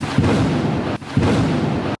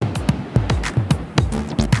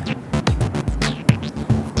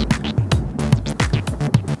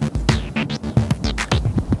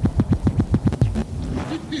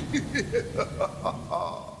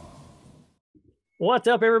What's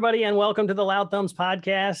up, everybody, and welcome to the Loud Thumbs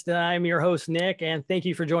podcast. I'm your host, Nick, and thank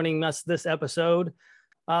you for joining us this episode.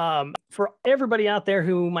 For everybody out there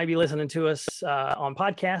who might be listening to us on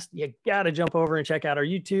podcast, you got to jump over and check out our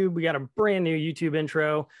YouTube. We got a brand new YouTube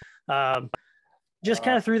intro. Just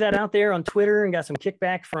kind of threw that out there on Twitter and got some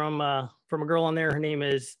kickback from a girl on there. Her name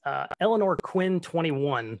is Eleanor Quinn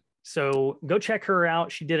 21. So go check her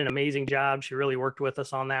out. She did an amazing job. She really worked with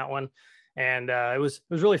us on that one, and it was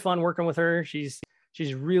really fun working with her.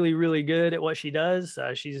 She's really, really good at what she does.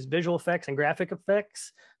 She's visual effects and graphic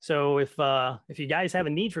effects. So if you guys have a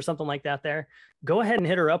need for something like that there, go ahead and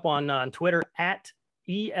hit her up on Twitter at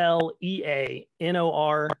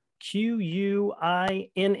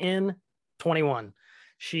ELEANORQUINN21.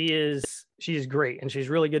 She is great, and she's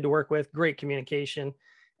really good to work with. Great communication,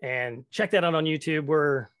 and check that out on YouTube.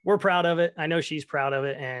 We're proud of it. I know she's proud of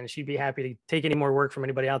it, and she'd be happy to take any more work from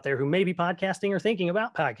anybody out there who may be podcasting or thinking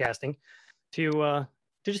about podcasting to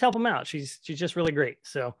just help them out. She's just really great.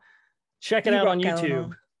 So check it out on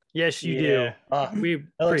YouTube. Yes, you do. We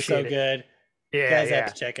appreciate it. Good. Yeah, you guys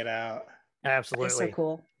have to check it out. Absolutely. It's so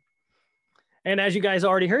cool. And as you guys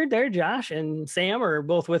already heard there, Josh and Sam are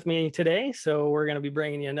both with me today. So we're going to be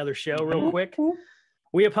bringing you another show real quick.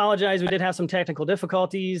 We apologize. We did have some technical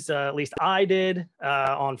difficulties. At least I did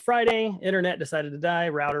on Friday. Internet decided to die.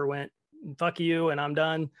 Router went, fuck you, and I'm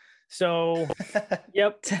done. So,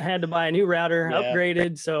 yep, I had to buy a new router,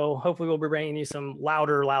 upgraded. So hopefully we'll be bringing you some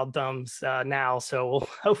Loud Thumbs now. So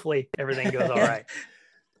hopefully everything goes all right.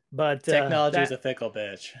 But technology is a fickle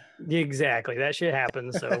bitch. Exactly. That shit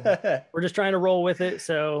happens. So we're just trying to roll with it.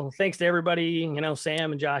 So thanks to everybody,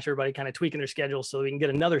 Sam and Josh, everybody kind of tweaking their schedules so we can get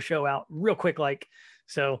another show out real quick.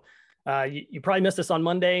 So you probably missed us on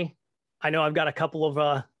Monday. I know I've got a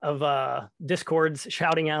couple of Discords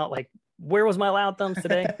shouting out like, where was my Loud Thumbs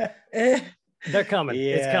today? They're coming.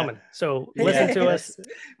 Yeah. It's coming. So listen to us.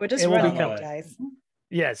 We're just running out, guys.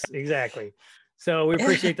 Yes, exactly. So we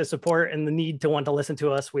appreciate the support and the need to want to listen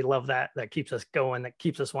to us. We love that. That keeps us going. That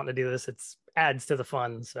keeps us wanting to do this. It adds to the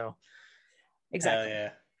fun. So exactly.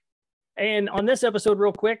 Yeah. And on this episode,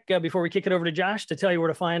 real quick, before we kick it over to Josh to tell you where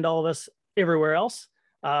to find all of us everywhere else,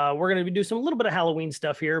 we're going to do a little bit of Halloween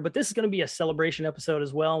stuff here, but this is going to be a celebration episode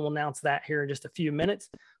as well. And we'll announce that here in just a few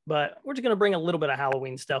minutes. But we're just going to bring a little bit of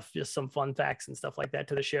Halloween stuff, just some fun facts and stuff like that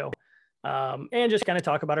to the show, and just kind of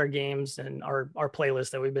talk about our games and our playlist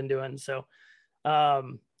that we've been doing. So,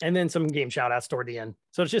 and then some game shout outs toward the end.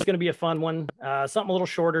 So it's just going to be a fun one, something a little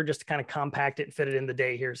shorter, just to kind of compact it and fit it in the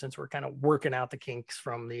day here, since we're kind of working out the kinks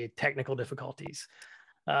from the technical difficulties.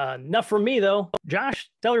 Enough from me though. Josh,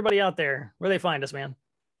 tell everybody out there where they find us, man.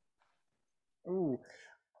 Ooh,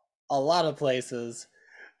 a lot of places,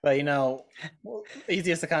 but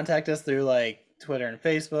easiest to contact us through like Twitter and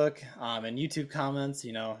Facebook, and YouTube comments.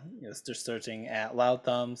 Just searching at Loud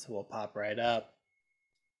Thumbs will pop right up.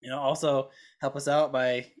 Also help us out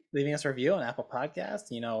by leaving us a review on Apple Podcasts.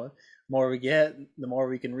 The more we get, the more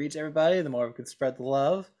we can reach everybody, the more we can spread the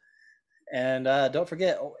love. And don't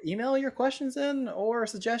forget, email your questions in or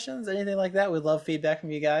suggestions, anything like that. We'd love feedback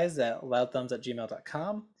from you guys at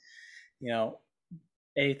loudthumbs@gmail.com.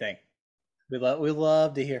 Anything. We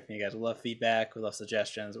love to hear from you guys. We love feedback. We love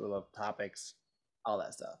suggestions. We love topics, all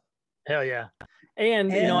that stuff. Hell yeah.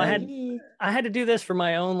 And I had to do this for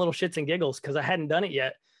my own little shits and giggles because I hadn't done it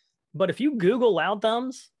yet. But if you Google Loud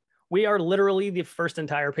Thumbs, we are literally the first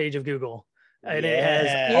entire page of Google. And it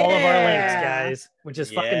has all of our links, guys, which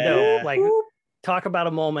is fucking dope. Like, talk about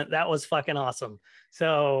a moment. That was fucking awesome.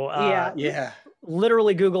 So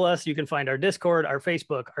literally Google us. You can find our Discord, our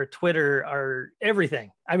Facebook, our Twitter, our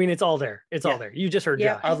everything. I mean, it's all there. It's all there. You just heard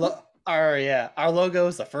Josh. Our logo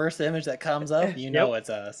is the first image that comes up. It's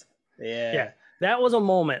us. Yeah. That was a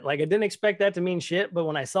moment. Like, I didn't expect that to mean shit, but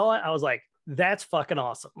when I saw it, I was like, that's fucking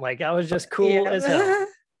awesome. Like, I was just cool as hell.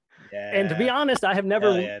 Yeah. And to be honest, I have never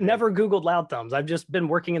Googled Loud Thumbs. I've just been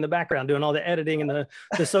working in the background doing all the editing and the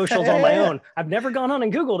socials on my own. I've never gone on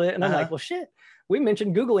and Googled it. And I'm like, well, shit, we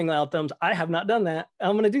mentioned Googling Loud Thumbs. I have not done that.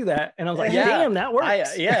 I'm going to do that. And I was like, damn, that works. I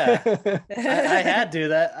had to do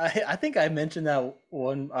that. I think I mentioned that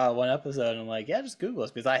one episode. And I'm like, just Google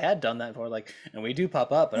us, because I had done that before. Like, and we do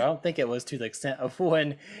pop up, but I don't think it was to the extent of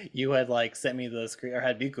when you had like sent me the screen or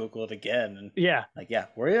had me Google it again. And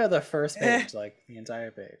we're the first page, like the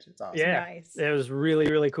entire page. It's awesome. Yeah, nice. It was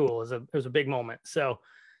really, really cool. It was a big moment. So,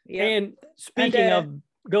 and speaking of,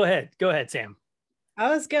 go ahead, Sam. I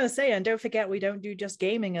was going to say, and don't forget, we don't do just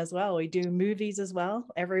gaming as well. We do movies as well.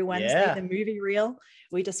 Every Wednesday, the movie reel,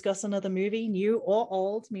 we discuss another movie, new or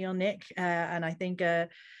old, me or Nick. And I think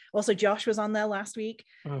Also, Josh was on there last week.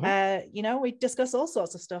 We discuss all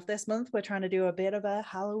sorts of stuff this month. We're trying to do a bit of a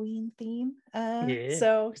Halloween theme.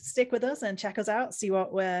 So stick with us and check us out, see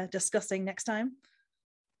what we're discussing next time.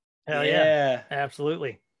 Hell yeah,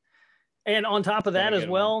 absolutely. And on top of that as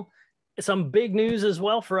well, some big news as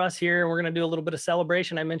well for us here. We're going to do a little bit of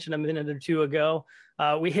celebration. I mentioned a minute or two ago.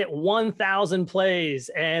 We hit 1,000 plays,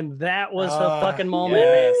 and that was a fucking moment.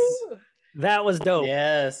 Yes. That was dope.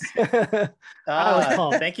 Yes.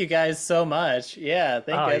 Thank you guys so much. Yeah.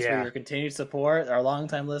 Thank you guys for your continued support. Our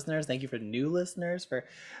longtime listeners. Thank you for new listeners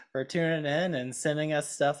for tuning in and sending us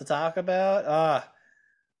stuff to talk about.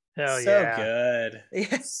 Good.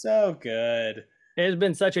 So good. It's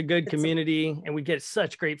been such a good community, and we get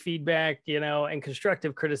such great feedback, and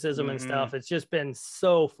constructive criticism and stuff. It's just been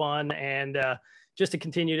so fun, and just to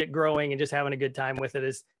continue it growing and just having a good time with it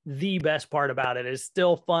is the best part about it. It's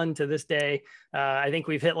still fun to this day. I think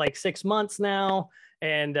we've hit like 6 months now,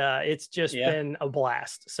 and it's just been a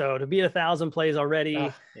blast. So to be 1,000 plays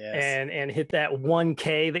already and hit that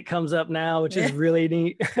 1K that comes up now, which is really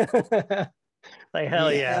neat. Like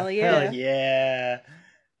hell yeah.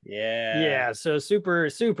 So super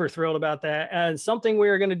thrilled about that. And something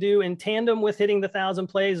we're going to do in tandem with hitting the 1,000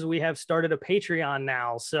 plays, we have started a Patreon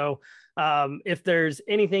now. So if there's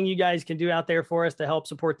anything you guys can do out there for us to help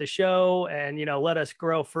support the show and let us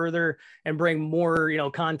grow further and bring more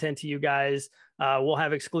content to you guys, we'll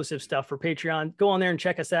have exclusive stuff for Patreon. Go on there and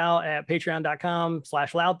check us out at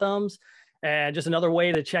patreon.com/loudthumbs. And just another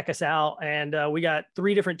way to check us out. And we got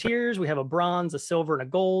 3 different tiers. We have a bronze, a silver, and a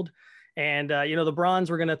gold. And, the bronze,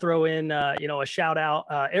 we're going to throw in, a shout out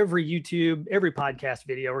every YouTube, every podcast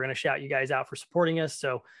video. We're going to shout you guys out for supporting us.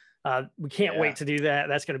 So we can't wait to do that.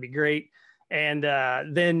 That's going to be great. And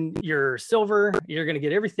then your silver, you're going to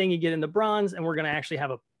get everything you get in the bronze. And we're going to actually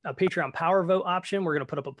have a Patreon power vote option. We're going to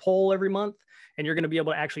put up a poll every month, and you're going to be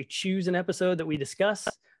able to actually choose an episode that we discuss.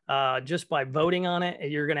 Just by voting on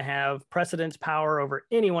it, you're going to have precedence power over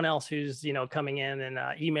anyone else who's, coming in and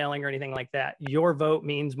emailing or anything like that. Your vote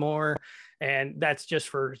means more. And that's just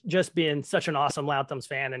for just being such an awesome Loud Thumbs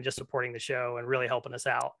fan and just supporting the show and really helping us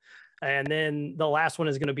out. And then the last one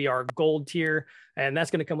is going to be our gold tier, and that's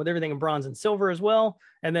going to come with everything in bronze and silver as well.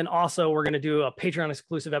 And then also we're going to do a Patreon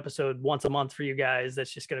exclusive episode once a month for you guys.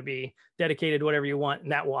 That's just going to be dedicated to whatever you want.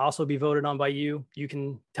 And that will also be voted on by you. You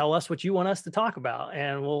can tell us what you want us to talk about,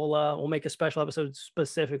 and we'll make a special episode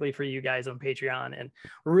specifically for you guys on Patreon. And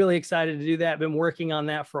we're really excited to do that. Been working on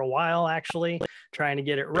that for a while, actually, trying to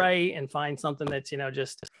get it right and find something that's,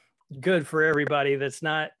 just good for everybody.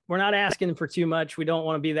 We're not asking for too much. We don't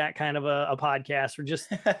want to be that kind of a podcast. We just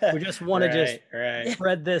want to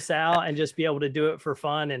spread this out and just be able to do it for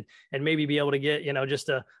fun and maybe be able to get, just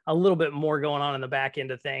a little bit more going on in the back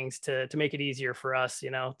end of things to make it easier for us.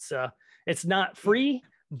 It's not free,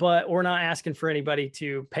 but we're not asking for anybody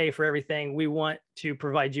to pay for everything. We want to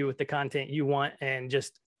provide you with the content you want and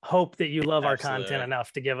just hope that you love our content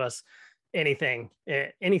enough to give us anything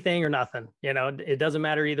or nothing. It doesn't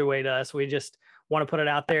matter either way to us. We just want to put it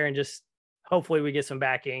out there and just hopefully we get some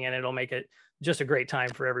backing, and it'll make it just a great time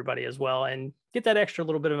for everybody as well, and get that extra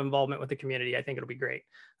little bit of involvement with the community. I think it'll be great.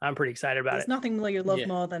 I'm pretty excited about it. There's nothing that you love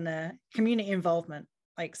more than community involvement.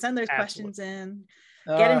 Like, send those questions in,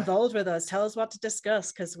 get involved with us, tell us what to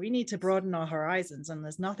discuss, because we need to broaden our horizons, and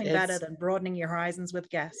there's nothing better than broadening your horizons with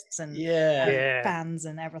guests and fans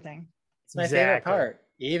and everything. It's my favorite part.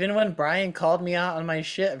 Even when Brian called me out on my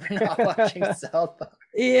shit for not watching South.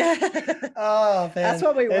 Oh man, that's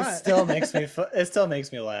what we want. It still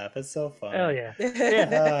makes me laugh. It's so fun. Oh yeah.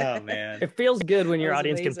 Oh man, it feels good when your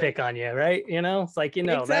audience can pick on you, right? It's like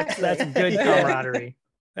exactly. that's good camaraderie.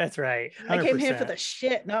 That's right. 100%. I came here for the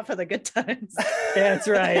shit, not for the good times. That's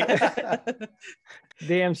right.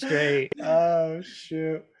 Damn straight. Oh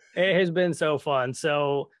shoot, it has been so fun.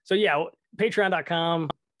 So yeah,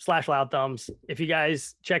 patreon.com/loudthumbs. If you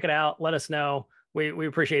guys check it out, let us know. We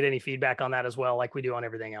appreciate any feedback on that as well, like we do on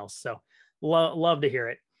everything else. So love to hear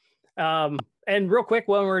it. And real quick,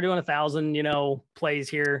 when we're doing 1,000, plays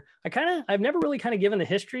here, I've never really given the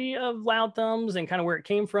history of Loud Thumbs and kind of where it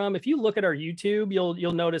came from. If you look at our YouTube,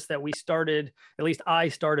 you'll notice that we started, at least I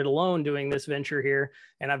started alone doing this venture here,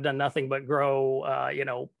 and I've done nothing but grow,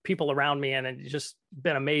 people around me, and it's just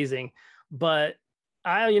been amazing. But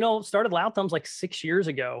I, started Loud Thumbs like 6 years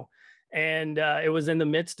ago, and it was in the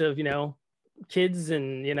midst of, kids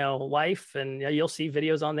and, life. And you'll see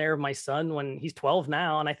videos on there of my son when he's 12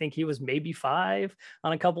 now. And I think he was maybe 5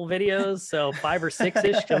 on a couple videos. So 5 or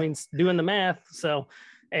 6-ish, doing the math. So,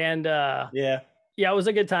 and it was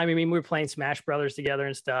a good time. I mean, we were playing Smash Brothers together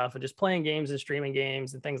and stuff, and just playing games and streaming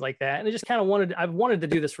games and things like that. And I just I've wanted to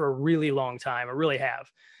do this for a really long time. I really have.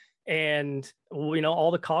 And,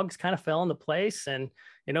 all the cogs kind of fell into place, and,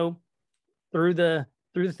 threw the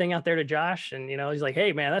thing out there to Josh, and, he's like,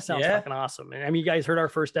 hey man, that sounds fucking awesome. And I mean, you guys heard our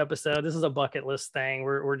first episode. This is a bucket list thing.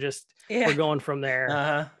 We're going from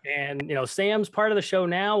there. And, Sam's part of the show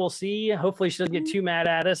now. We'll see. Hopefully she doesn't get too mad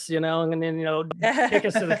at us, and then, kick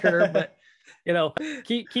us to the curb, but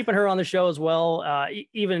keeping her on the show as well.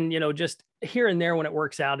 Even, just here and there when it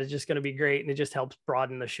works out is just going to be great. And it just helps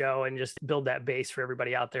broaden the show and just build that base for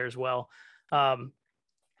everybody out there as well.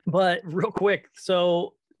 But real quick,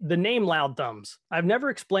 so the name Loud Thumbs, I've never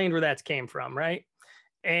explained where that came from, right?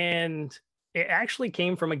 And it actually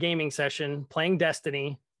came from a gaming session playing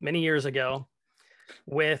Destiny many years ago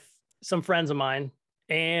with some friends of mine.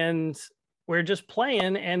 And we're just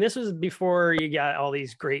playing. And this was before you got all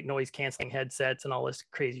these great noise canceling headsets and all this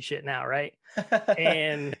crazy shit now, right?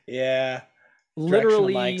 And yeah,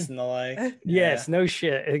 literally mics and the like. Yes, no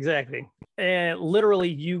shit, exactly. And literally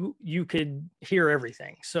you could hear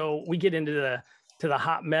everything. So we get into the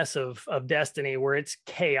hot mess of Destiny, where it's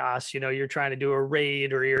chaos. You're trying to do a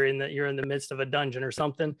raid, or you're in the midst of a dungeon or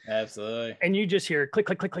something. Absolutely. And you just hear click,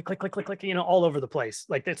 click, click, click, click, click, click, click, all over the place.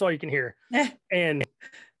 Like, that's all you can hear. And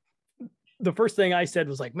the first thing I said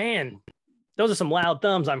was like, man, those are some loud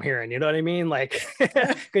thumbs I'm hearing. You know what I mean? Like,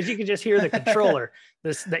 because you can just hear the controller,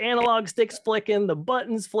 the analog sticks flicking, the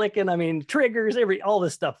buttons flicking. I mean, triggers, all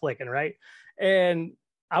this stuff flicking, right? And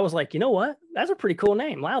I was like, you know what? That's a pretty cool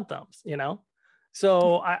name, Loud Thumbs.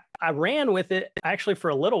 So I ran with it actually for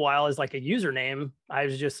a little while as like a username. I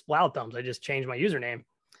was just Loud Thumbs. I just changed my username.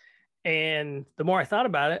 And the more I thought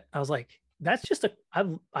about it, I was like, that's just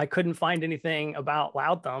I couldn't find anything about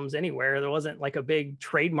Loud Thumbs anywhere. There wasn't like a big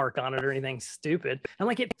trademark on it or anything stupid. And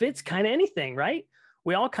like, it fits kind of anything, right?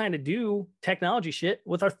 We all kind of do technology shit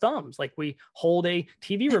with our thumbs. Like, we hold a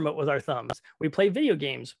TV remote with our thumbs. We play video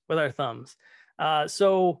games with our thumbs.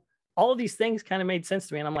 So all of these things kind of made sense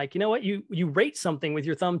to me. And I'm like, you know what? You rate something with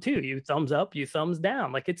your thumb too. You thumbs up, you thumbs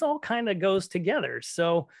down. Like, it's all kind of goes together.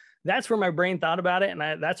 So that's where my brain thought about it. And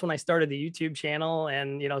that's when I started the YouTube channel.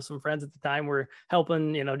 And, some friends at the time were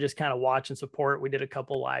helping, just kind of watch and support. We did a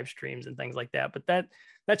couple live streams and things like that. But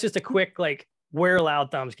that's just a quick, like, where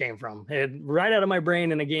Loud Thumbs came from. Right out of my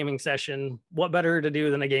brain in a gaming session. What better to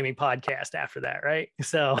do than a gaming podcast after that, right?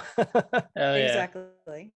 So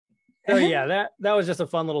exactly. So yeah, that was just a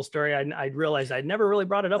fun little story. I realized I'd never really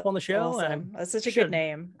brought it up on the show. Awesome. And that's such a good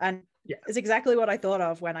name. And it's exactly what I thought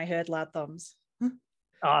of when I heard Loud Thumbs.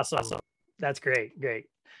 Awesome. That's great.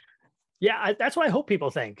 Yeah, that's what I hope people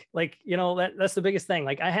think. Like, that's the biggest thing.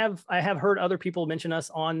 Like, I have heard other people mention us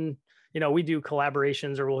on, we do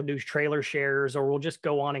collaborations, or we'll do trailer shares, or we'll just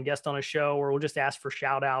go on and guest on a show, or we'll just ask for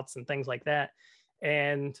shout outs and things like that.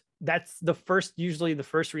 And that's usually the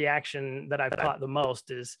first reaction that I've got the most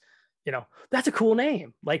is, that's a cool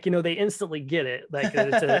name. Like, they instantly get it. Like,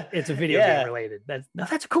 it's a video game related.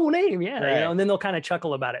 That's a cool name. Yeah. Right. And then they'll kind of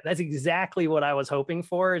chuckle about it. That's exactly what I was hoping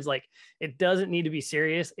for, is like, it doesn't need to be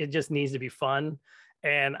serious. It just needs to be fun.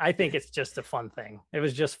 And I think it's just a fun thing. It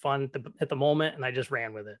was just fun at the moment, and I just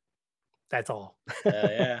ran with it. That's all.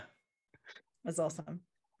 Yeah. That's awesome.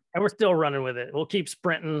 And we're still running with it. We'll keep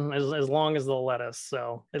sprinting as long as they'll let us.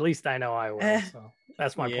 So at least I know I will. So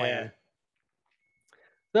that's my plan.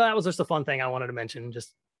 So that was just a fun thing I wanted to mention.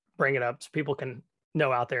 Just bring it up so people can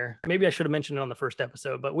know out there. Maybe I should have mentioned it on the first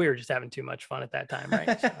episode, but we were just having too much fun at that time,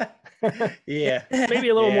 right? So. Yeah. Maybe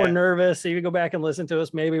a little more nervous. So you go back and listen to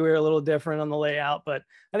us. Maybe we were a little different on the layout, but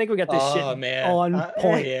I think we got this shit on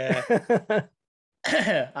point. Yeah.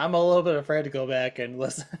 I'm a little bit afraid to go back and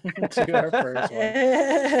listen to our first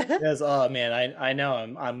one. Because, I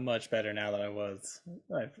know I'm much better now than I was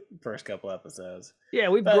my first couple episodes. Yeah,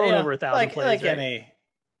 we've grown over 1,000 plays. Like any.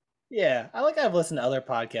 Yeah, I've listened to other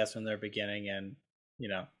podcasts from their beginning, and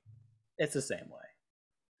it's the same way.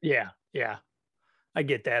 Yeah, I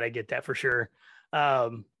get that for sure.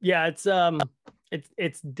 It's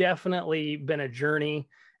definitely been a journey,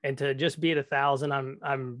 and to just be at 1,000,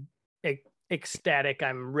 I'm ecstatic.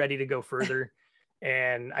 I'm ready to go further,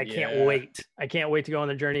 and I can't wait. I can't wait to go on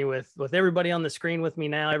the journey with everybody on the screen with me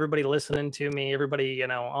now, everybody listening to me, everybody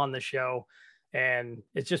on the show. And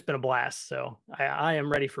it's just been a blast. So I am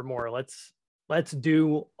ready for more. Let's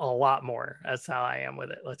do a lot more. That's how I am with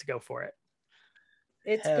it. Let's go for it.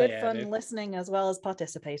 It's good fun listening as well as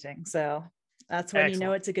participating. So that's when you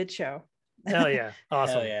know it's a good show. Hell yeah.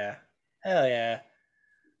 Awesome. Hell yeah.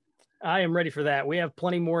 I am ready for that. We have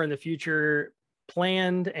plenty more in the future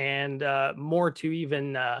planned, and more to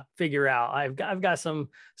even figure out. I've got some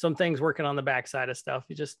things working on the backside of stuff.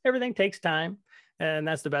 Everything takes time, and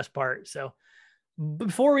that's the best part. So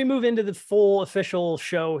before we move into the full official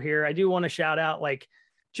show here, I do want to shout out, like,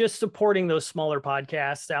 just supporting those smaller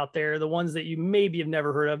podcasts out there, the ones that you maybe have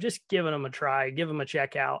never heard of, just giving them a try, give them a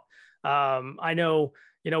check out. I know,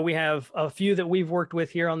 we have a few that we've worked with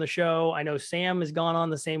here on the show. I know Sam has gone on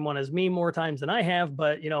the same one as me more times than I have,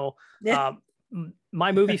 but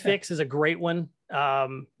My Movie Fix is a great one.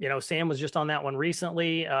 Sam was just on that one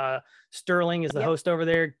recently. Sterling is the host over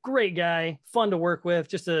there. Great guy, fun to work with,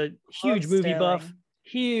 just a huge movie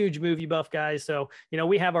buff guy. So,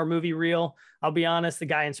 we have our movie reel. I'll be honest, the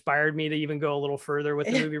guy inspired me to even go a little further with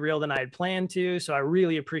the movie reel than I had planned to. So I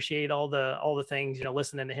really appreciate all the things,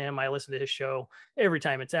 listening to him. I listen to his show every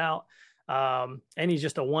time it's out. And he's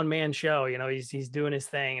just a one-man show, he's doing his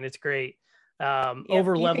thing and it's great.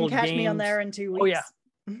 Over leveled games. Me on there in 2 weeks. Oh yeah.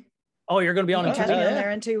 Oh, you're going to be on. Catch me on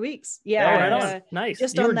there in 2 weeks. Yeah. Right on. Nice.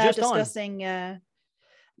 Just on there discussing.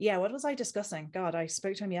 Yeah. What was I discussing? God, I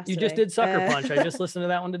spoke to him yesterday. You just did Sucker Punch. I just listened to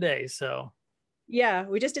that one today. So. Yeah,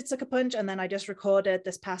 we just did Sucker Punch, and then I just recorded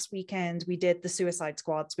this past weekend. We did the Suicide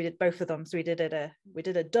Squads. We did both of them. So we did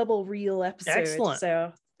a double reel episode. Excellent.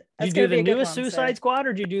 So did you do the newest Suicide Squad,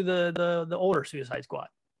 or did you do the older Suicide Squad?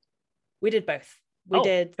 We did both. We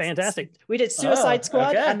did fantastic. We did Suicide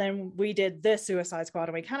Squad, and then we did the Suicide Squad,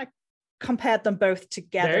 and we kind of compared them both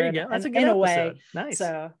together. There you go. That's a good episode. Nice.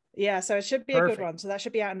 So yeah, so it should be a good one. So that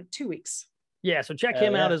should be out in 2 weeks. Yeah, so check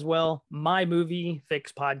him out as well. My Movie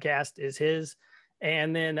Fix podcast is his.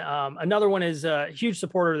 And then another one is a huge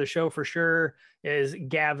supporter of the show for sure is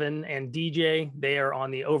Gavin and DJ. They are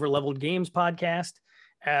on the Overleveled Games podcast.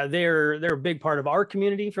 They're a big part of our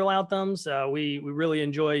community for Loud Thumbs. We really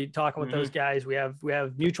enjoy talking with those guys. We have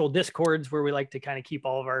mutual discords where we like to kind of keep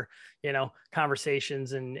all of our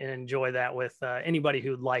conversations and enjoy that with anybody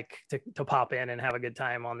who'd like to pop in and have a good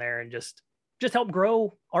time on there and just help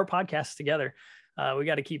grow our podcasts together. We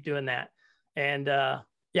got to keep doing that. And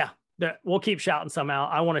we'll keep shouting some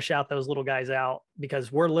out. I want to shout those little guys out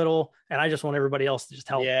because we're little and I just want everybody else to just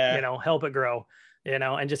help, help it grow,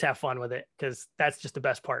 and just have fun with it. Cause that's just the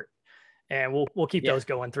best part. And we'll keep those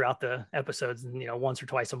going throughout the episodes and, once or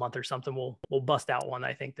twice a month or something, we'll bust out one.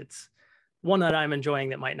 I think that's one that I'm enjoying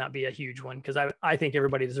that might not be a huge one. Cause I think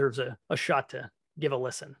everybody deserves a shot to give a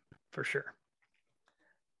listen for sure.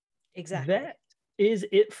 Exactly. That is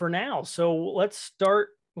it for now. So let's start.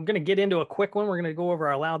 We're going to get into a quick one. We're going to go over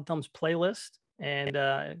our Loud Thumbs playlist and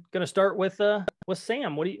going to start with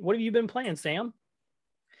Sam. What have you been playing, Sam?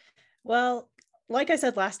 Well, like I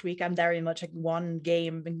said last week, I'm very much a one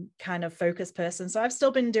game kind of focused person. So I've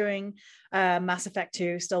still been doing Mass Effect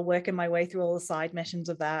 2, still working my way through all the side missions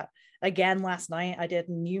of that. Again, last night I did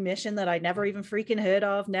a new mission that I'd never even freaking heard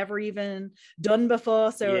of, never even done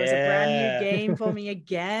before. So it was a brand new game for me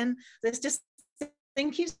again. There's just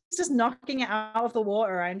think he's just knocking it out of the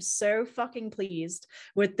water. I'm so fucking pleased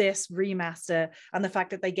with this remaster and the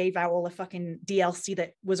fact that they gave out all the fucking DLC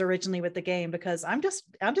that was originally with the game, because I'm just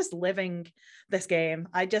living this game.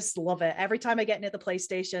 I just love it. Every time I get near the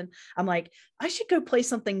PlayStation, I'm like, I should go play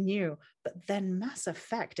something new. But then Mass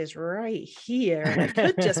Effect is right here. And I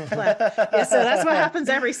could just play. Yeah, so that's what happens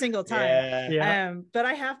every single time. Yeah. But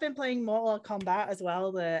I have been playing Mortal Kombat as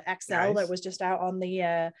well, the XL that was just out on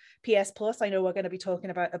the PS Plus. I know we're going to be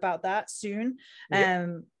talking about that soon.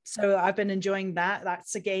 So I've been enjoying that.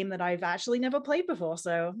 That's a game that I've actually never played before,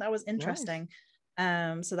 so that was interesting.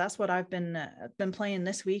 So that's what I've been playing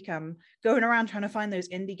this week. I'm going around trying to find those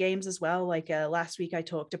indie games as well. Like last week I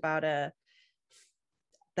talked about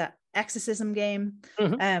that Exorcism game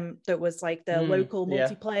that was like the local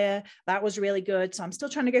multiplayer. That was really good. So I'm still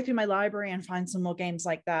trying to go through my library and find some more games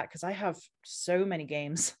like that, because I have so many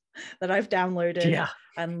games that I've downloaded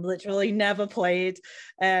and literally never played.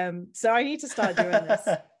 So I need to start doing this.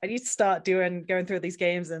 I need to start going through these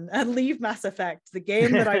games and leave Mass Effect, the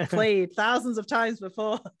game that I've played thousands of times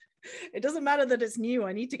before. It doesn't matter that it's new.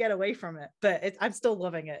 I need to get away from it, but I'm still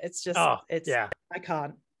loving it. It's just, I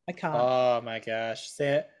can't. Oh my gosh.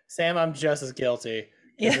 Sam, I'm just as guilty.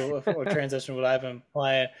 What transition would I've been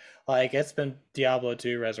playing? Like, it's been Diablo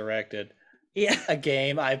 2 Resurrected. Yeah. A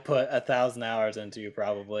game I put 1,000 hours into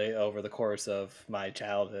probably over the course of my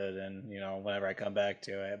childhood and, whenever I come back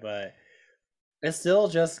to it. But it's still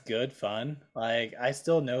just good fun. Like, I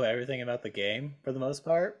still know everything about the game for the most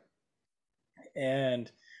part.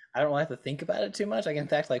 And I don't really have to think about it too much. I can, in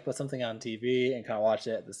fact, put something on TV and kind of watch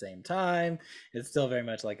it at the same time. It's still very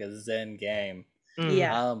much like a Zen game.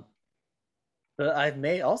 Yeah. But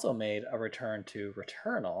I've also made a return to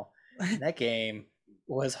Returnal. That game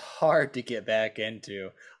was hard to get back into.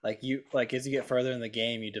 As you get further in the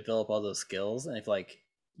game, you develop all those skills, and if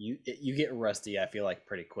you get rusty, I feel like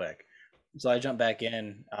pretty quick. So I jumped back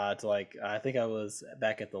in to I think I was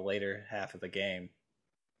back at the later half of the game.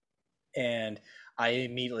 And I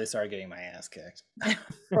immediately started getting my ass kicked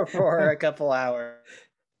for a couple hours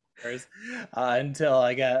until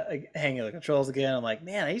I got hanging of the controls again. I'm like,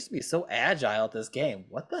 man, I used to be so agile at this game.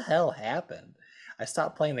 What the hell happened? I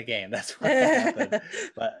stopped playing the game. That's what happened.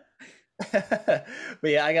 But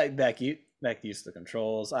yeah, I got back used to the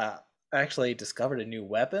controls. I actually discovered a new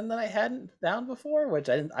weapon that I hadn't found before, which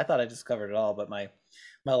I thought I discovered it all, but my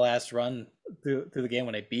last run through the game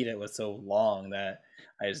when I beat it was so long that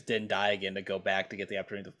I just didn't die again to go back to get the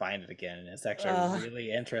opportunity to find it again. And it's actually a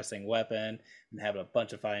really interesting weapon, and having a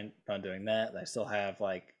bunch of fun doing that. I still have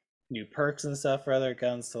like new perks and stuff for other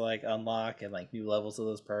guns to like unlock, and like new levels of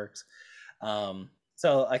those perks.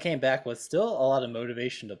 So I came back with still a lot of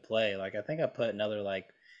motivation to play. Like I think I put another like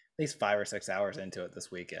at least 5 or 6 hours into it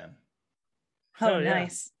this weekend. Oh,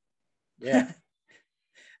 nice. Yeah.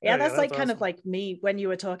 Yeah, that's like awesome. Kind of like me when you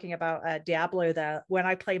were talking about Diablo there. When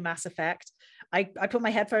I play Mass Effect, I put my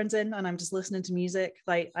headphones in and I'm just listening to music.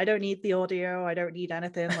 Like I don't need the audio. I don't need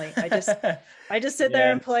anything. Like I just sit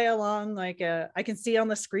there and play along. Like I can see on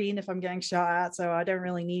the screen if I'm getting shot at, so I don't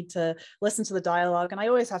really need to listen to the dialogue. And I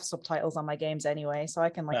always have subtitles on my games anyway, so I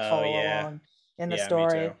can like follow along in the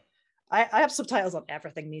story. I have subtitles on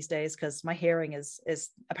everything these days because my hearing is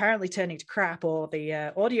apparently turning to crap, or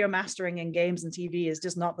the audio mastering in games and TV is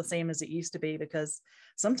just not the same as it used to be, because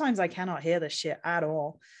sometimes I cannot hear this shit at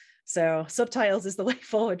all. So subtitles is the way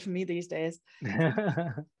forward for me these days.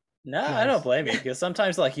 No, nice. I don't blame you, because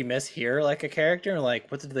sometimes like you mishear like a character and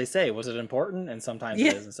like, what did they say? Was it important? And sometimes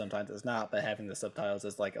it is and sometimes it's not. But having the subtitles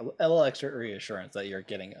is like a little extra reassurance that you're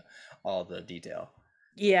getting all the detail.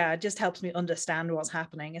 Yeah, it just helps me understand what's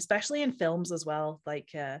happening, especially in films as well.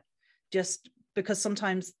 Like just because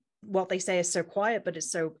sometimes what they say is so quiet, but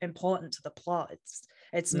it's so important to the plot.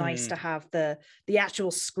 It's nice to have the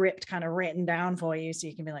actual script kind of written down for you, so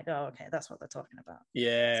you can be like, oh, okay, that's what they're talking about.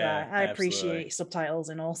 Yeah, so I appreciate subtitles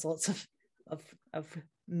in all sorts of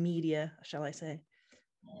media, shall I say.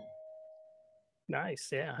 Nice.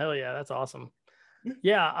 Yeah, hell yeah, that's awesome.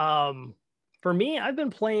 Yeah. For me, I've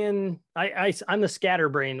been playing. I'm the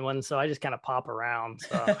scatterbrain one, so I just kind of pop around.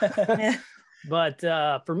 So. But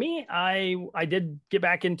for me, I did get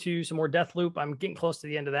back into some more Deathloop. I'm getting close to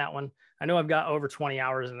the end of that one. I know I've got over 20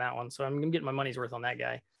 hours in that one, so I'm getting my money's worth on that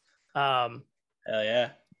guy. Hell yeah!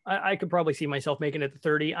 I could probably see myself making it to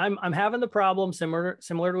 30. I'm having the problem similar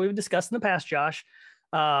to what we've discussed in the past, Josh.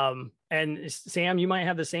 And Sam, you might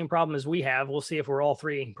have the same problem as we have. We'll see if we're all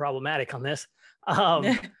three problematic on this.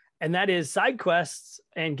 And that is side quests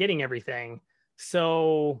and getting everything.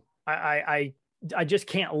 So I just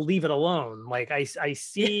can't leave it alone. Like I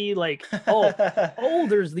see like, oh,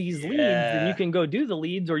 there's these leads and you can go do the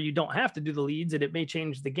leads, or you don't have to do the leads, and it may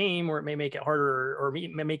change the game, or it may make it harder, or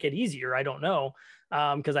may make it easier. I don't know.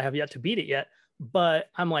 Because I have yet to beat it yet,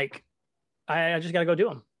 but I'm like, I just got to go do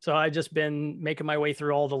them. So I just been making my way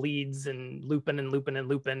through all the leads and looping, and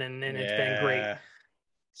it's been great.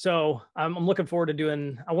 So I'm looking forward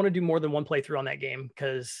to I want to do more than one playthrough on that game,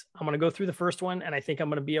 because I'm going to go through the first one, and I think I'm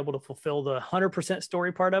going to be able to fulfill the 100%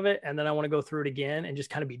 story part of it. And then I want to go through it again and just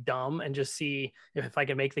kind of be dumb and just see if I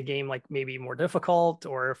can make the game like maybe more difficult,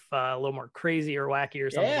 or if a little more crazy or wacky or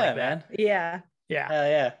something like that. Yeah. Hell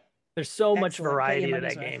yeah. There's so much variety to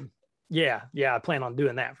that game. Yeah. I plan on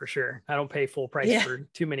doing that for sure. I don't pay full price for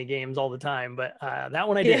too many games all the time, but that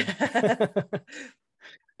one I did.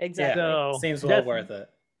 Exactly. So, seems well worth it.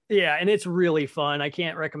 Yeah, and it's really fun. I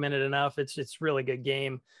can't recommend it enough. It's really good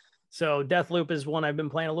game. So Deathloop is one I've been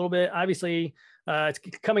playing a little bit. Obviously, it's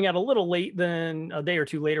coming out a little late, than a day or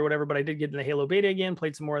two late or whatever, but I did get in the Halo beta again,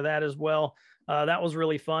 played some more of that as well. That was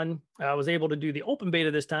really fun. I was able to do the open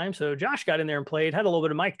beta this time. So Josh got in there and played, had a little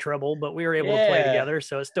bit of mic trouble, but we were able to play together.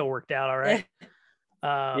 So it still worked out all right.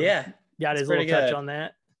 Got his little touch on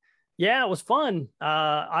that. Yeah, it was fun.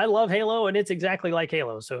 I love Halo, and it's exactly like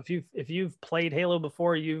Halo. So if you've played Halo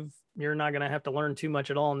before, you're not going to have to learn too much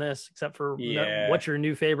at all in this, except for what's your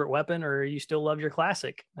new favorite weapon, or you still love your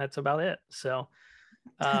classic. That's about it. So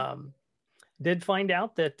did find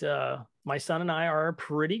out that my son and I are a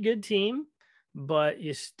pretty good team, but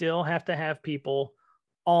you still have to have people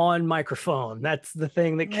on microphone. That's the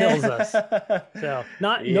thing that kills us. So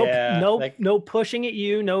no pushing at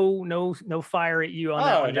you, no fire at you on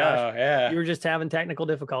that one, Josh. You were just having technical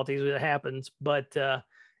difficulties. It happens. But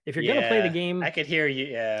if you're gonna play the game, I could hear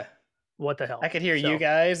you. What the hell? I could hear you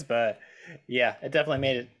guys, but it definitely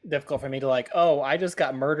made it difficult for me to like, I just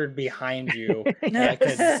got murdered behind you. And I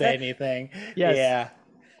couldn't say anything. Yes. Yeah.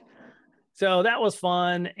 So that was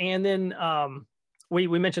fun. And then we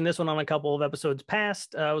mentioned this one on a couple of episodes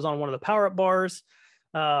past. I was on one of the power-up bars,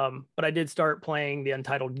 but I did start playing the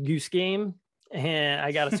Untitled Goose Game, and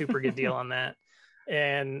I got a super good deal on that.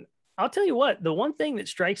 And I'll tell you what, the one thing that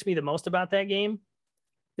strikes me the most about that game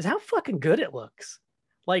is how fucking good it looks.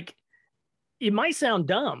 Like, it might sound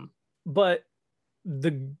dumb, but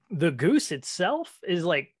the goose itself is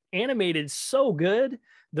like animated so good.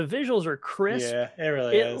 The visuals are crisp. Yeah, it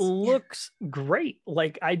really It is. looks great.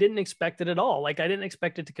 Like, I didn't expect it at all. Like, I didn't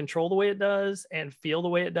expect it to control the way it does and feel the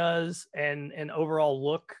way it does and overall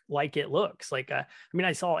look like it looks. Like, I mean,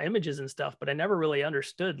 I saw images and stuff, but I never really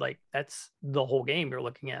understood like that's the whole game you're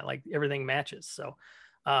looking at. Like, everything matches. So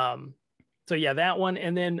yeah, that one.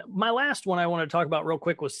 And then my last one I want to talk about real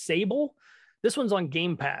quick was Sable. This one's on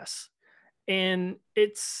Game Pass, and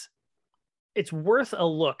it's worth a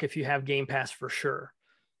look if you have Game Pass for sure.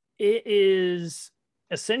 It is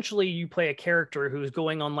essentially you play a character who's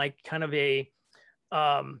going on like kind of a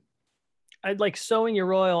I'd like sowing your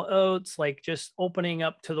royal oats, like just opening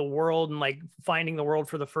up to the world and like finding the world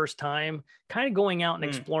for the first time, kind of going out and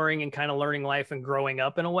exploring and kind of learning life and growing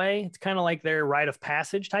up in a way. It's kind of like their rite of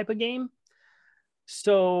passage type of game.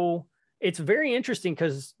 So it's very interesting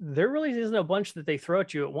because there really isn't a bunch that they throw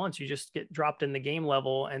at you at once. You just get dropped in the game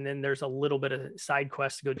level, and then there's a little bit of side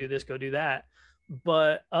quests to go do this, go do that.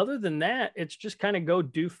 But other than that, it's just kind of go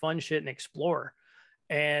do fun shit and explore.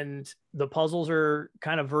 And the puzzles are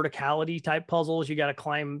kind of verticality type puzzles. You got to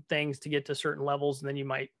climb things to get to certain levels, and then you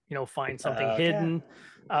might, find something hidden.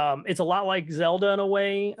 It's a lot like Zelda in a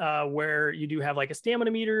way, where you do have like a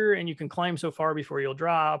stamina meter, and you can climb so far before you'll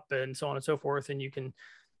drop, and so on and so forth. And you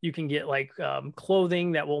can get like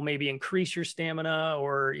clothing that will maybe increase your stamina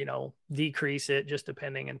or decrease it, just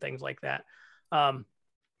depending, and things like that.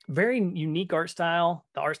 Very unique art style.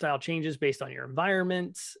 The art style changes based on your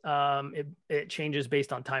environment. It changes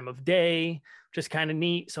based on time of day, just kind of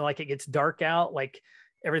neat. So like it gets dark out, like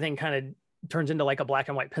everything kind of turns into like a black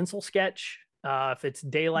and white pencil sketch. If it's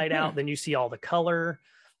daylight out, then you see all the color.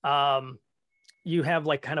 You have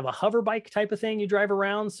like kind of a hover bike type of thing you drive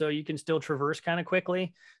around, so you can still traverse kind of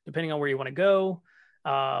quickly depending on where you want to go.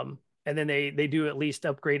 And then they do at least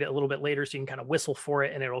upgrade it a little bit later, so you can kind of whistle for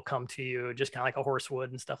it and it'll come to you, just kind of like a horse would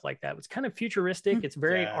and stuff like that. It's kind of futuristic. It's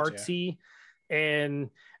very artsy, and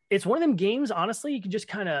it's one of them games, honestly, you can just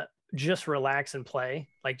kind of just relax and play,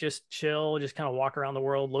 like just chill, just kind of walk around the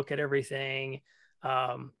world, look at everything.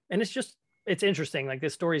 And it's interesting. Like,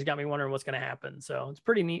 this story's got me wondering what's going to happen. So it's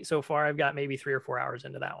pretty neat so far. I've got maybe 3 or 4 hours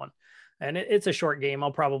into that one, and it's a short game.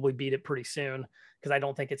 I'll probably beat it pretty soon, because I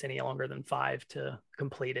don't think it's any longer than 5 to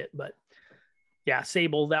complete it. But yeah,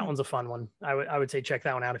 Sable, that one's a fun one. I would say check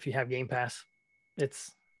that one out if you have Game Pass.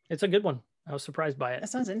 It's a good one. I was surprised by it. That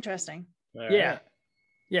sounds interesting. Yeah.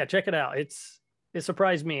 Yeah, check it out. It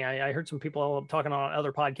surprised me. I heard some people talking on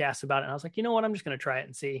other podcasts about it, and I was like, you know what? I'm just going to try it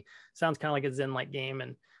and see. Sounds kind of like a Zen-like game,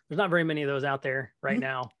 and there's not very many of those out there right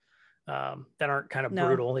now that aren't kind of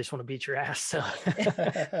brutal. They just want to beat your ass. So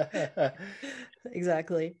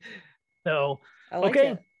exactly. So I like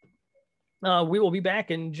okay. it. We will be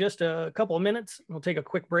back in just a couple of minutes. We'll take a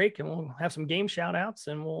quick break and we'll have some game shout outs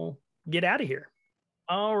and we'll get out of here.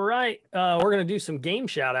 All right. We're going to do some game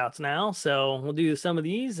shout outs now. So we'll do some of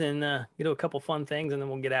these and a couple fun things, and then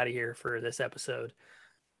we'll get out of here for this episode.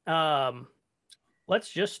 Let's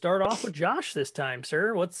just start off with Josh this time,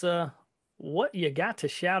 sir. What you got to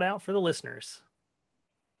shout out for the listeners?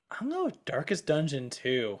 I'm going with Darkest Dungeon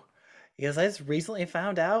 2, because I just recently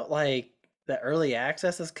found out like the early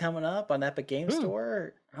access is coming up on Epic Game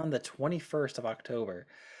Store on the 21st of October.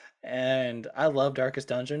 And I love Darkest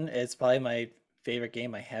Dungeon. It's probably my favorite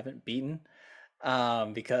game I haven't beaten,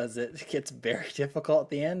 because it gets very difficult at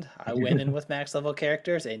the end. I went in with max level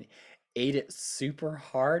characters and ate it super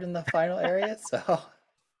hard in the final area. So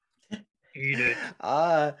eat it.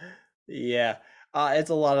 Yeah. It's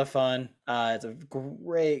a lot of fun. It's a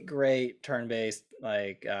great turn-based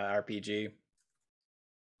like RPG.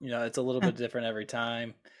 It's a little bit different every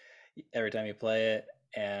time you play it,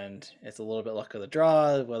 and it's a little bit luck of the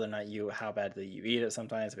draw whether or not how badly you eat it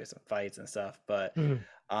sometimes based on fights and stuff. But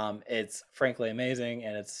it's frankly amazing,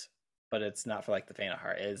 and it's not for like the faint of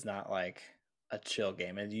heart. It's not like a chill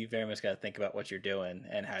game, and you very much got to think about what you're doing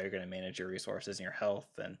and how you're going to manage your resources and your health.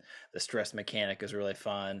 And the stress mechanic is really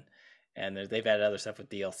fun, and they've added other stuff with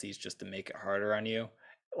DLCs just to make it harder on you.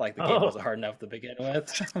 Like the game wasn't hard enough to begin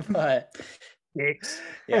with. But yeah,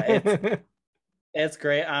 it's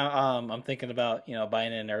great. I'm thinking about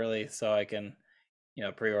buying it in early so I can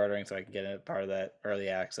pre-ordering so I can get it part of that early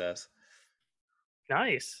access.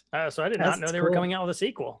 Nice. So I did not know they were coming out with a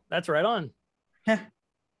sequel. That's right on.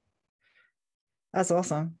 That's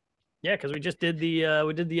awesome. Yeah, because we just did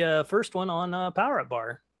the first one on Power Up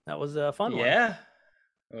Bar. That was a fun one. Yeah,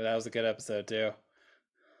 that was a good episode too.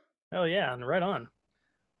 Oh yeah, and right on.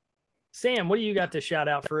 Sam, what do you got to shout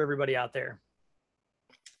out for everybody out there?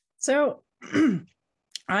 So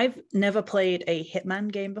I've never played a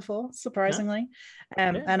Hitman game before, surprisingly.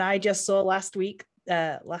 And I just saw last night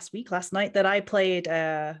that I played,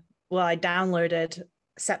 I downloaded in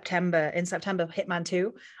September, Hitman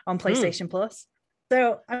 2 on PlayStation Plus.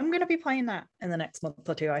 So I'm going to be playing that in the next month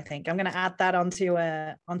or two, I think. I'm going to add that on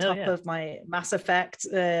top of my Mass Effect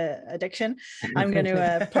addiction. I'm going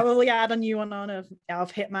to probably add a new one on of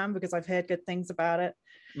Hitman because I've heard good things about it.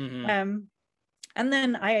 Mm-hmm. And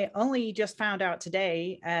then I only just found out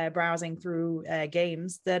today, browsing through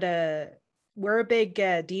games, that we're a big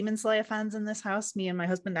Demon Slayer fans in this house, me and my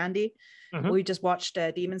husband, Andy. Mm-hmm. We just watched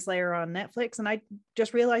Demon Slayer on Netflix, and I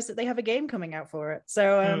just realized that they have a game coming out for it.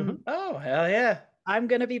 So, oh, hell yeah. I'm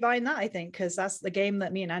going to be buying that, I think, because that's the game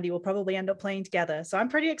that me and Andy will probably end up playing together. So I'm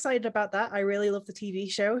pretty excited about that. I really love the TV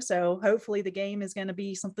show. So hopefully the game is going to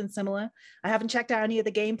be something similar. I haven't checked out any of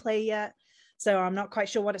the gameplay yet, so I'm not quite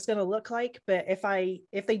sure what it's going to look like. But if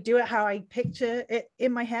they do it how I picture it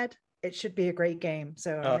in my head, it should be a great game.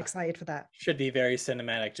 So I'm excited for that. Should be very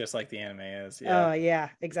cinematic, just like the anime is. Yeah. Oh, yeah,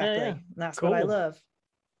 exactly. Yeah. That's cool. What I love.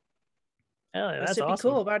 Oh, yeah, that's awesome.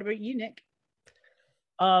 Be cool. What about you, Nick?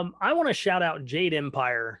 I want to shout out Jade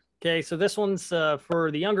Empire. Okay, so this one's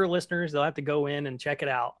for the younger listeners. They'll have to go in and check it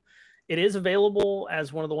out. It is available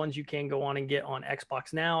as one of the ones you can go on and get on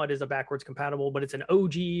Xbox now. It is a backwards compatible, but it's an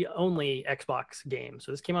OG only Xbox game.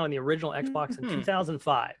 So this came out on the original Xbox in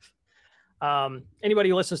 2005. Anybody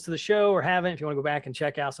who listens to the show or haven't, if you want to go back and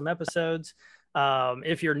check out some episodes,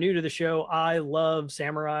 if you're new to the show, I love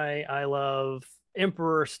samurai. I love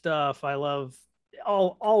Emperor stuff. I love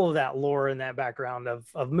all of that lore and that background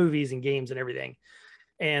of movies and games and everything.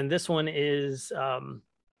 And this one is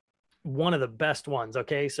one of the best ones.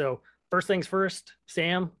 Okay, so first things first,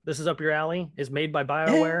 Sam, this is up your alley. It's made by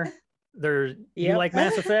BioWare. You like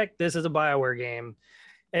Mass Effect? This is a BioWare game.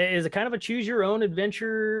 It is a kind of a choose your own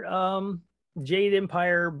adventure Jade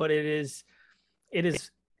Empire, but it is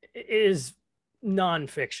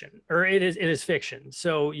nonfiction, or it is fiction.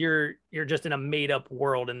 So you're just in a made up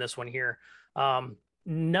world in this one here.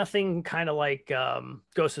 Nothing kind of like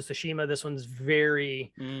Ghost of Tsushima. This one's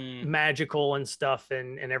very magical and stuff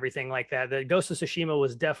and everything like that. The Ghost of Tsushima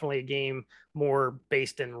was definitely a game more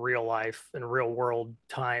based in real life and real world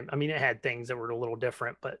time. I mean, it had things that were a little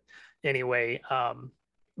different, but anyway,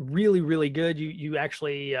 really, really good. You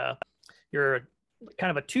actually you're kind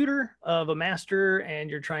of a tutor of a master, and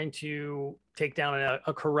you're trying to take down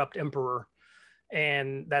a corrupt emperor,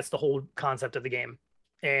 and that's the whole concept of the game.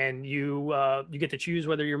 And you get to choose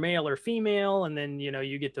whether you're male or female, and then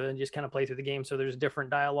you get to just kind of play through the game. So there's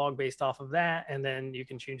different dialogue based off of that, and then you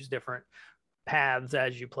can choose different paths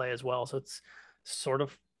as you play as well. So it's sort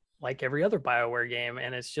of like every other BioWare game,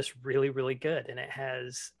 and it's just really, really good, and it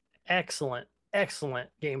has excellent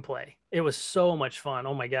gameplay. It was so much fun.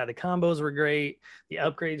 Oh my god, the combos were great, the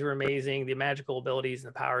upgrades were amazing, the magical abilities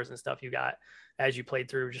and the powers and stuff you got as you played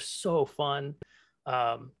through, just so fun.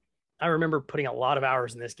 I remember putting a lot of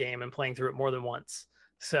hours in this game and playing through it more than once.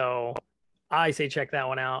 So I say check that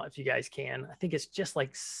one out if you guys can. I think it's just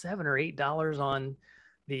like $7 or $8 on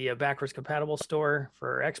the backwards compatible store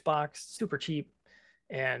for Xbox. Super cheap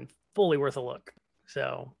and fully worth a look.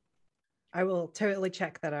 So I will totally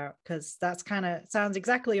check that out, because that's kind of sounds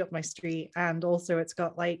exactly up my street. And also it's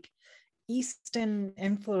got like Eastern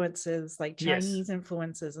influences, like Chinese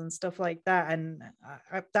influences and stuff like that. And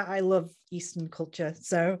I love Eastern culture.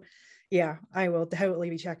 So yeah, I will totally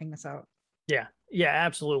be checking this out. Yeah,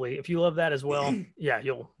 absolutely. If you love that as well, yeah,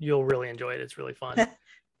 you'll really enjoy it. It's really fun.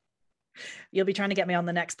 You'll be trying to get me on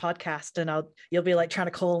the next podcast, and you'll be like trying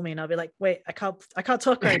to call me, and I'll be like, wait, I can't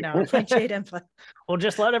talk right now. I'm playing Jade Empire. Well,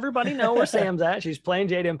 just let everybody know where Sam's at. She's playing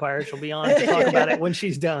Jade Empire. She'll be on to talk about it when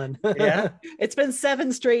she's done. Yeah. It's been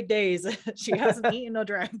 7 straight days. She hasn't eaten or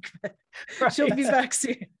drank. Right. She'll be back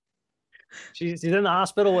soon. She's in the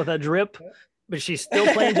hospital with a drip, but she's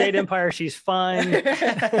still playing Jade Empire. She's fine. Oh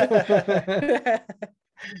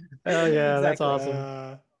yeah, exactly. That's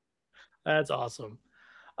awesome. That's awesome.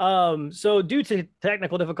 So due to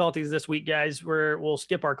technical difficulties this week, guys, we'll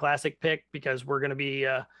skip our classic pick because we're going to be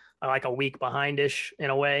like a week behind-ish in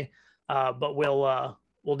a way. But we'll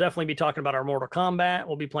definitely be talking about our Mortal Kombat.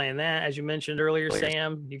 We'll be playing that, as you mentioned earlier,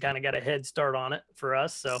 Sam. You kind of got a head start on it for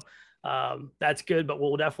us, so that's good. But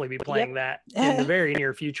we'll definitely be playing that in the very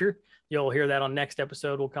near future. You'll hear that on next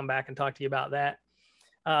episode. We'll come back and talk to you about that.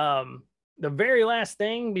 The very last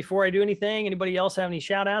thing before I do anything, anybody else have any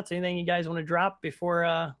shout outs, anything you guys want to drop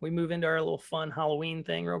before we move into our little fun Halloween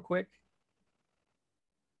thing real quick?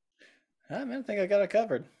 I think I got it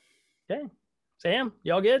covered. Okay. Sam,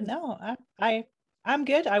 y'all good? No, I I'm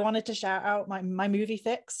good. I wanted to shout out my movie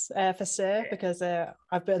fix for Sir, because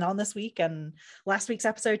I've been on this week and last week's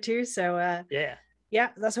episode too. So yeah,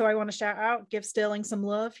 that's who I want to shout out. Give Sterling some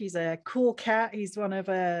love. He's a cool cat. He's one of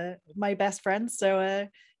my best friends. So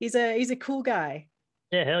he's a cool guy.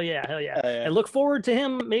 Yeah, hell yeah. And look forward to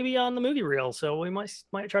him maybe on the movie reel. So we might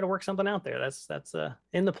try to work something out there. That's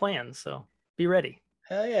in the plans. So be ready.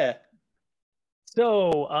 Hell yeah.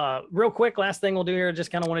 So real quick, last thing we'll do here,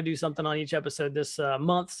 just kind of want to do something on each episode this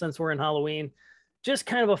month since we're in Halloween. Just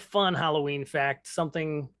kind of a fun Halloween fact,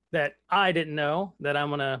 something that I didn't know that I'm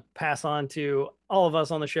going to pass on to all of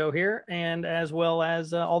us on the show here, and as well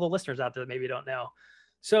as all the listeners out there that maybe don't know.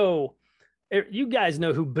 So you guys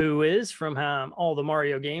know who Boo is from all the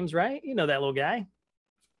Mario games, right? You know that little guy.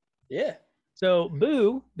 Yeah. So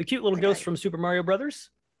Boo, the cute little ghost from Super Mario Brothers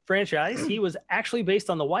franchise, he was actually based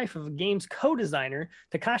on the wife of the game's co-designer,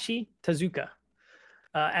 Takashi Tezuka.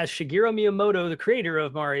 As Shigeru Miyamoto, the creator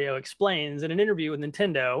of Mario, explains in an interview with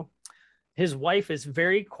Nintendo, his wife is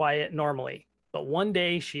very quiet normally, but one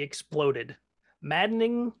day she exploded,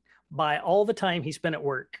 maddening by all the time he spent at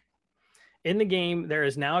work. In the game, there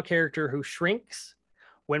is now a character who shrinks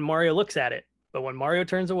when Mario looks at it, but when Mario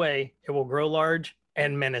turns away, it will grow large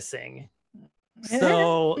and menacing.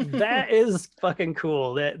 So that is fucking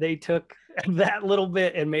cool that they took that little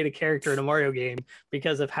bit and made a character in a Mario game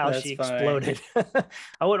because of how she exploded.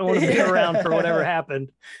 I wouldn't want to be around for whatever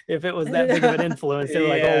happened if it was that big of an influence. They were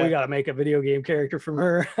like, oh, we got to make a video game character from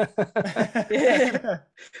her.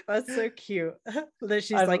 That's so cute that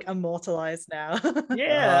she's like immortalized now.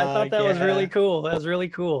 Yeah, I thought that was really cool. That was really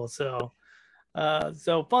cool. So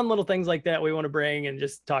fun little things like that we want to bring and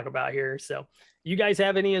just talk about here. So you guys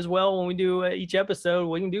have any as well? When we do each episode,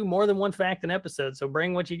 we can do more than one fact an episode. So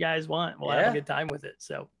bring what you guys want. We'll have a good time with it.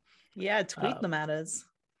 So yeah, tweet them at us.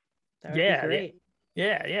 That would be great.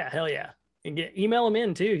 Yeah, hell yeah. And email them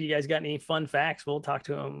in too. If you guys got any fun facts, we'll talk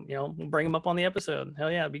to them. We'll bring them up on the episode.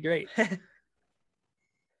 Hell yeah, it'd be great.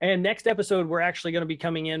 And next episode, we're actually going to be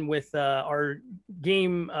coming in with our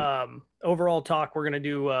game overall talk. We're going to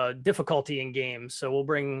do difficulty in games. So we'll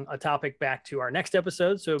bring a topic back to our next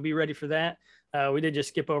episode. So be ready for that. We did just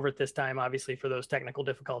skip over it this time, obviously, for those technical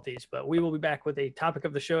difficulties. But we will be back with a topic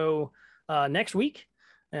of the show next week.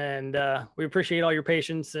 And we appreciate all your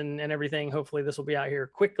patience and everything. Hopefully this will be out here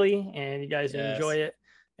quickly and you guys enjoy it.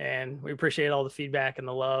 And we appreciate all the feedback and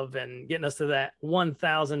the love and getting us to that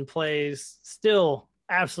 1,000 plays. Still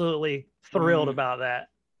absolutely thrilled about that.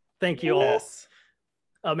 Thank you all.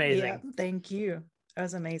 Amazing. Yeah, thank you. That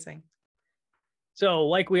was amazing. So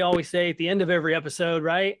like we always say at the end of every episode,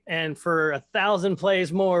 right? And for 1,000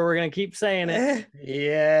 plays more, we're going to keep saying it.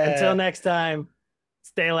 Yeah. Until next time,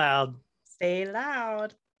 stay loud. Stay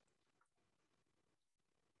loud.